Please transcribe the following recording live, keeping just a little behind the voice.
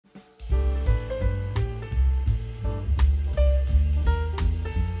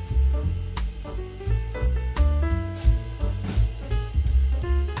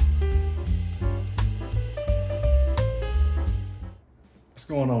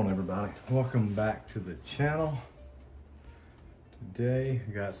going on, everybody? Welcome back to the channel. Today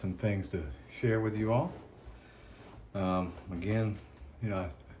I got some things to share with you all. Again, you know, I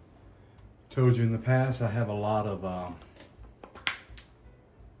told you in the past I have a lot of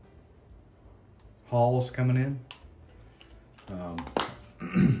hauls coming in,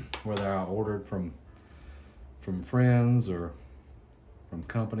 whether I ordered from friends or from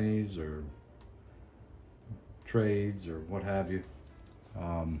companies or trades or what have you.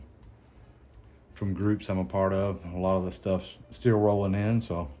 From groups I'm a part of. A lot of the stuff's still rolling in,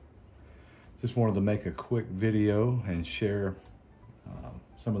 so just wanted to make a quick video and share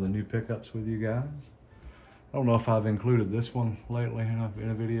some of the new pickups with you guys. I don't know if I've included this one lately in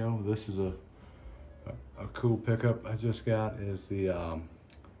a video. This is a cool pickup I just got. Is the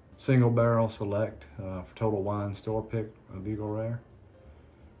single barrel select for Total Wine store pick of Eagle Rare.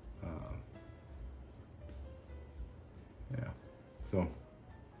 Yeah, so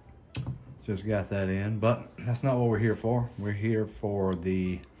just got that in, but that's not what we're here for. We're here for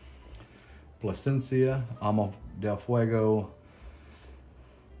the Plasencia Alma del Fuegos,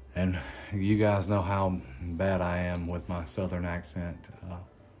 and you guys know how bad I am with my southern accent.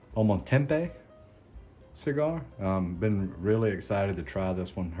 Ometepe cigar. Been really excited to try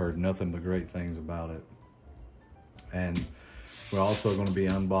this one. Heard nothing but great things about it, and we're also going to be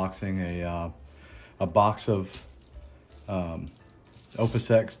unboxing a box of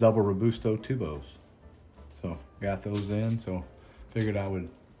Opus X Double Robusto Tubos. So got those in, so figured I would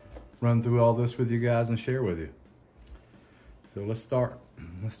run through all this with you guys and share with you. So let's start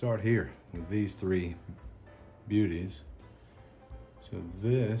here with these three beauties. So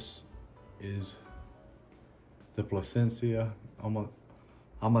this is the Plasencia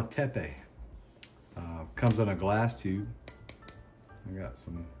Ometepe. Comes in a glass tube. I got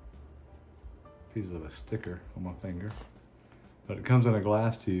some pieces of a sticker on my finger. But it comes in a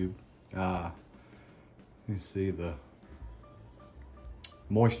glass tube. You see the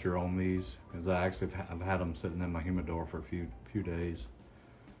moisture on these, because I've had them sitting in my humidor for a few days,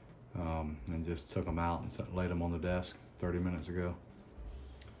 and just took them out and laid them on the desk 30 minutes ago.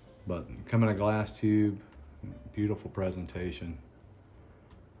 But come in a glass tube, beautiful presentation.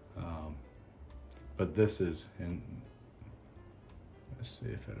 But this is, and let's see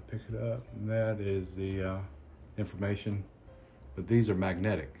if it'll pick it up. And that is the information. But these are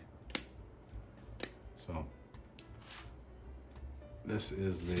magnetic. So this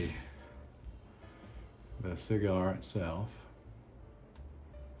is the cigar itself.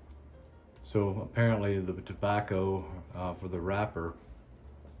 So apparently the tobacco for the wrapper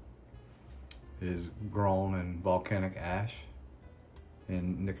is grown in volcanic ash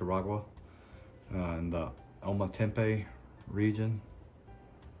in Nicaragua, in the Ometepe region.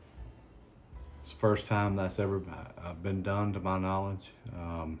 It's the first time that's ever been done to my knowledge.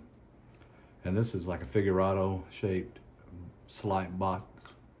 And this is like a figurado shaped slight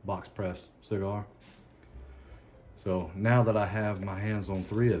box press cigar. So now that I have my hands on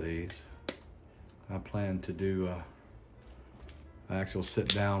three of these, I plan to do an actual sit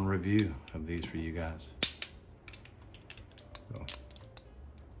down review of these for you guys. So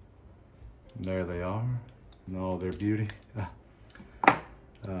there they are in all their beauty.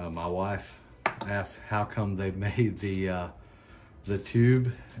 My wife asked how come they made the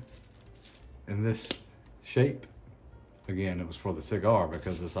tube in this shape. Again, it was for the cigar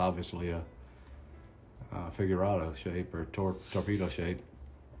because it's obviously a figurado shape or torpedo shape.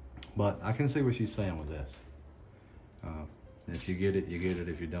 But I can see what she's saying with this. If you get it, you get it.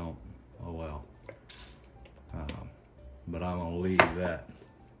 If you don't, oh well. But I'm gonna leave that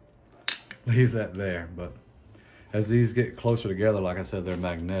there. But as these get closer together, like I said, they're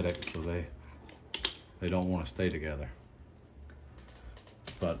magnetic, so they don't want to stay together.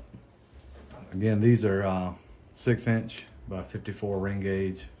 But again, these are 6-inch by 54 ring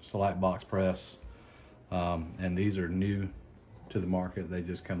gauge slight box press, and these are new to the market. They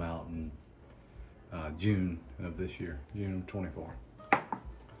just come out in June of this year, June 24.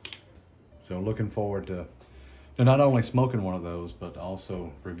 So looking forward to not only smoking one of those, but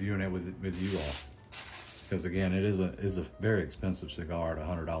also reviewing it with you all. Because again, it is a very expensive cigar at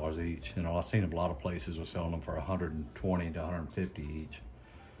 $100 each. You know, I've seen a lot of places are selling them for $120 to $150 each,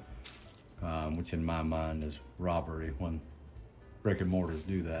 which in my mind is robbery when brick and mortars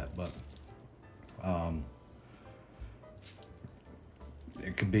do that. But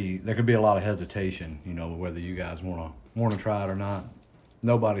there could be a lot of hesitation, you know, whether you guys want to try it or not.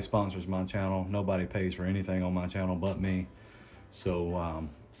 Nobody sponsors my channel. Nobody pays for anything on my channel but me. So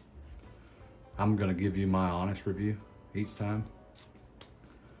I'm gonna give you my honest review each time.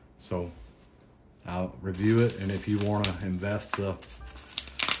 So I'll review it, and if you want to invest the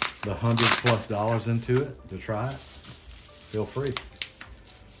the $100+ into it to try it, feel free.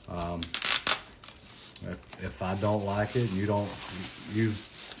 If I don't like it, you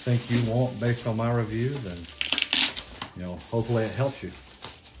think you won't based on my review, then, you know, hopefully it helps you.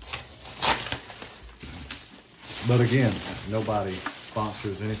 But again, nobody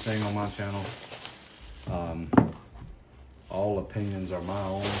sponsors anything on my channel. All opinions are my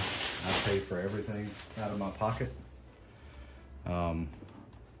own. I pay for everything out of my pocket.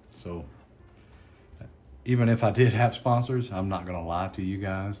 So even if I did have sponsors, I'm not gonna lie to you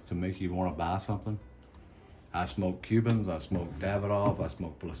guys to make you want to buy something. I smoke Cubans, I smoke Davidoff, I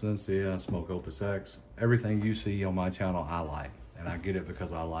smoke Plasencia, I smoke Opus X. Everything you see on my channel, I like. And I get it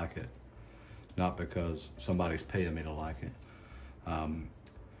because I like it, not because somebody's paying me to like it.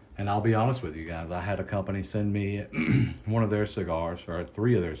 And I'll be honest with you guys, I had a company send me one of their cigars, or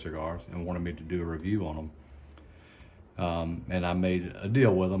 3 of their cigars, and wanted me to do a review on them. And I made a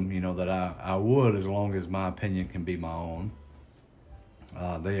deal with them, you know, that I would, as long as my opinion can be my own.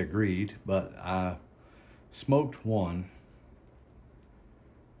 They agreed, but I smoked one,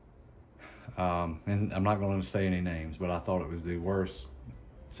 and I'm not going to say any names, but I thought it was the worst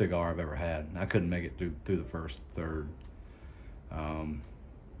cigar I've ever had. I couldn't make it through the first third.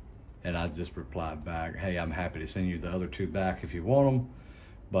 And I just replied back, hey, I'm happy to send you the other 2 back if you want them.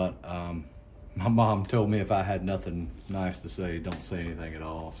 But my mom told me if I had nothing nice to say, don't say anything at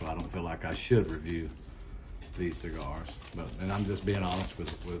all. So I don't feel like I should review these cigars. And I'm just being honest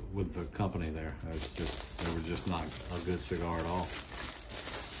with the company there. They were just not a good cigar at all.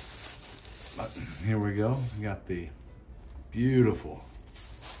 But here we go. We got the beautiful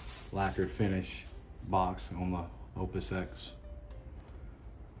lacquered finish box on the Opus X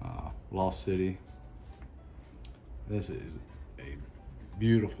Lost City. This is a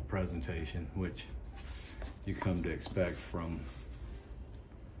beautiful presentation, which you come to expect from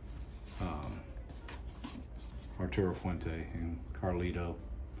Arturo Fuente and Carlito.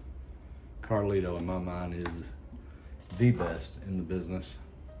 Carlito, in my mind, is the best in the business.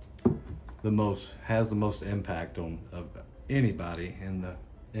 Has the most impact of anybody in the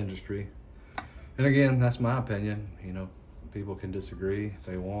industry. And again, that's my opinion. You know, people can disagree if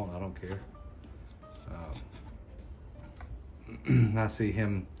they want. I don't care. I see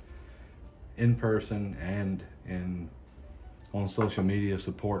him in person and on social media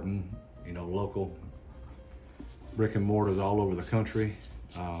supporting, you know, local brick and mortars all over the country.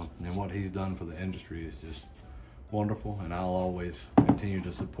 And what he's done for the industry is just wonderful. And I'll always continue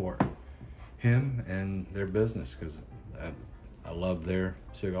to support him and their business because I love their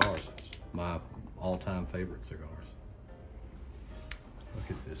cigars. It's my all-time favorite cigars.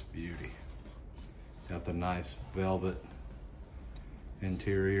 Look at this beauty. Got the nice velvet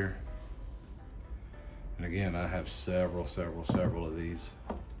interior. And again, I have several of these.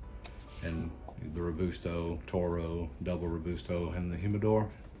 And the Robusto, Toro, double Robusto, and the Humidor.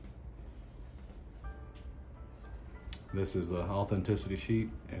 This is an authenticity sheet,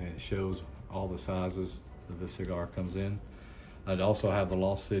 and it shows all the sizes that the cigar comes in. I'd also have the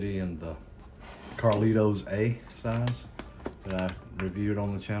Lost City and the Carlito's A size that I reviewed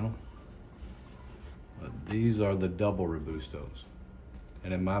on the channel. But these are the double Robustos.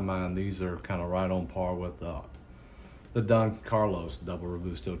 And in my mind, these are kind of right on par with the Don Carlos double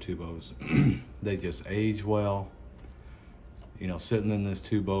Robusto tubos. They just age well. You know, sitting in this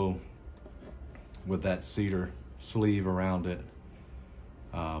tubo with that cedar sleeve around it,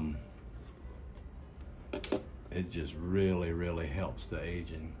 it just really helps the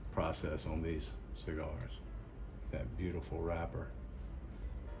aging process on these cigars. That beautiful wrapper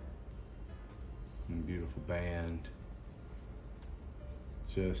and beautiful band,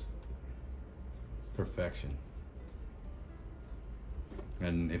 just perfection.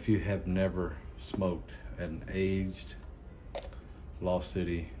 And if you have never smoked an aged Lost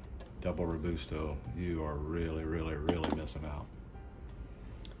City double Robusto, you are really missing out.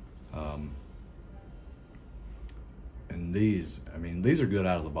 And these, I mean, these are good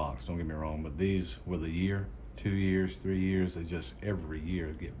out of the box, don't get me wrong, but these with a year, 2 years, 3 years, they just every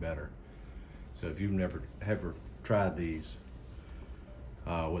year get better. So if you've never ever tried these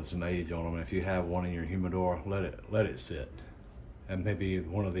with some age on them, and if you have one in your humidor, let it sit. And maybe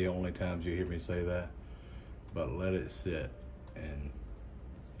one of the only times you hear me say that, but let it sit and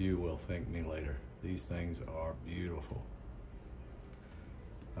you will thank me later. These things are beautiful.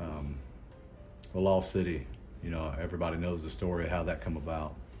 The Lost City, you know, everybody knows the story of how that come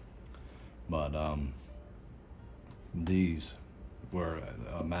about. But these were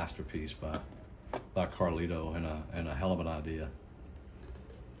a masterpiece by Carlito and a hell of an idea.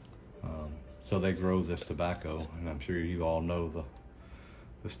 So they grow this tobacco, and I'm sure you all know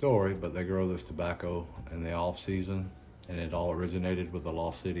the story, but they grow this tobacco in the off season, and it all originated with the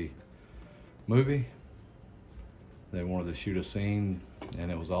Lost City movie. They wanted to shoot a scene,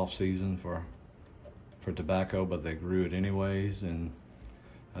 and it was off season for tobacco, but they grew it anyways. And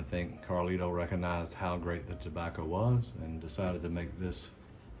I think Carlito recognized how great the tobacco was and decided to make this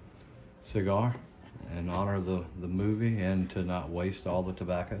cigar and honor the movie and to not waste all the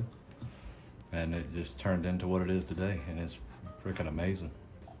tobacco. And it just turned into what it is today, and it's freaking amazing.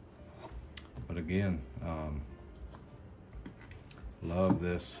 But again, love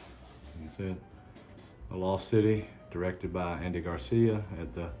this. Like I said, The Lost City, directed by Andy Garcia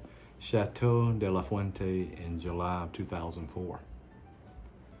at the Chateau de la Fuente in July of 2004.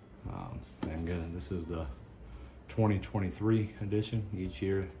 And again, this is the 2023 edition. Each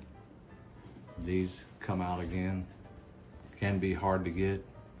year these come out again. Can be hard to get,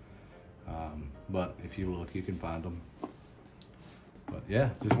 but if you look, you can find them. But yeah,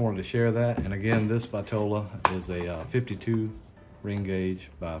 just wanted to share that. And again, this Vitola is a 52 ring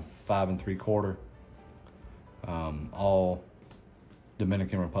gauge by 5 3/4, all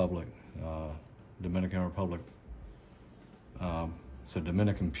Dominican Republic. So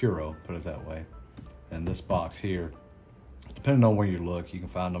Dominican Puro, put it that way. And this box here, depending on where you look, you can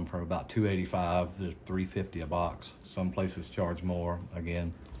find them for about $285 to $350 a box. Some places charge more.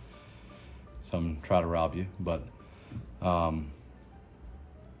 Again, some try to rob you, but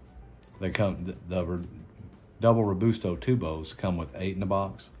they come. The double Robusto tubos come with 8 in the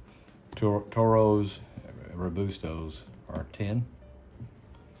box. Toros Robustos are 10.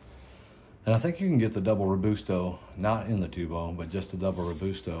 And I think you can get the double Robusto, not in the tubo, but just the double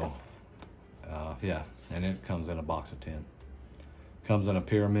Robusto. Yeah, and it comes in a box of 10. Comes in a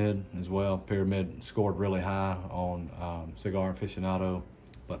pyramid as well. Pyramid scored really high on Cigar Aficionado,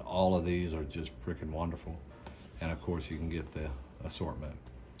 but all of these are just freaking wonderful. And of course, you can get the assortment.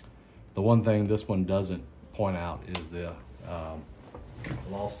 The one thing this one doesn't point out is the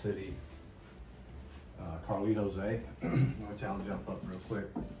Lost City Carlito's A, which I'll jump up real quick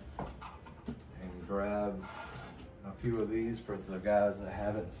and grab a few of these for the guys that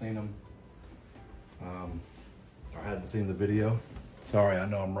haven't seen them or hadn't seen the video. Sorry, I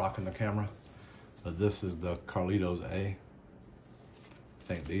know I'm rocking the camera, but this is the Carlito's A. I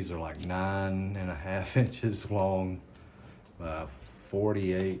think these are like 9.5 inches long,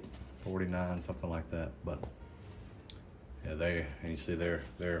 48, 49, something like that. But yeah, and you see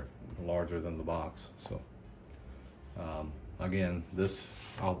they're larger than the box. So again, this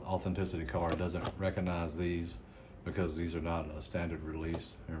authenticity card doesn't recognize these because these are not a standard release.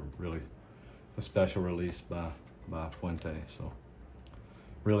 They're really a special release by Fuente. So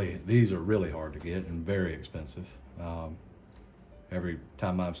really, these are really hard to get and very expensive. Every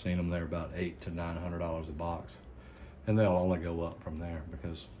time I've seen them, they're about $800 to $900 a box, and they'll only go up from there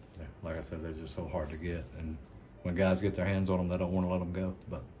because, like I said, they're just so hard to get. And when guys get their hands on them, they don't want to let them go.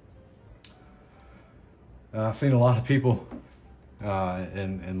 But I've seen a lot of people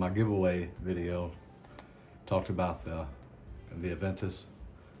in my giveaway video talked about the Aventus.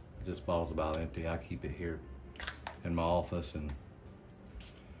 This bottle's about empty. I keep it here in my office and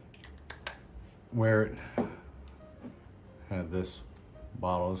wear it. I have this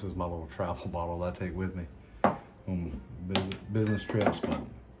bottle. This is my little travel bottle that I take with me on business trips.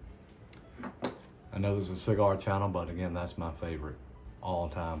 But I know this is a cigar channel, but again, that's my favorite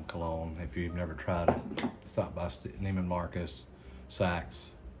all-time cologne. If you've never tried it, stop by Neiman Marcus, Saks.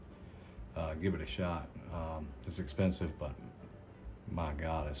 Give it a shot. It's expensive, but my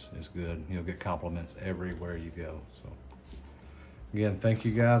God, it's good. You'll get compliments everywhere you go. So again, thank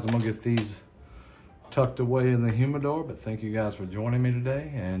you guys. I'm gonna get these tucked away in the humidor, but thank you guys for joining me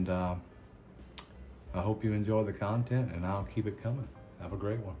today, and I hope you enjoy the content, and I'll keep it coming. Have a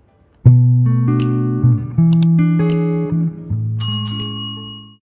great one.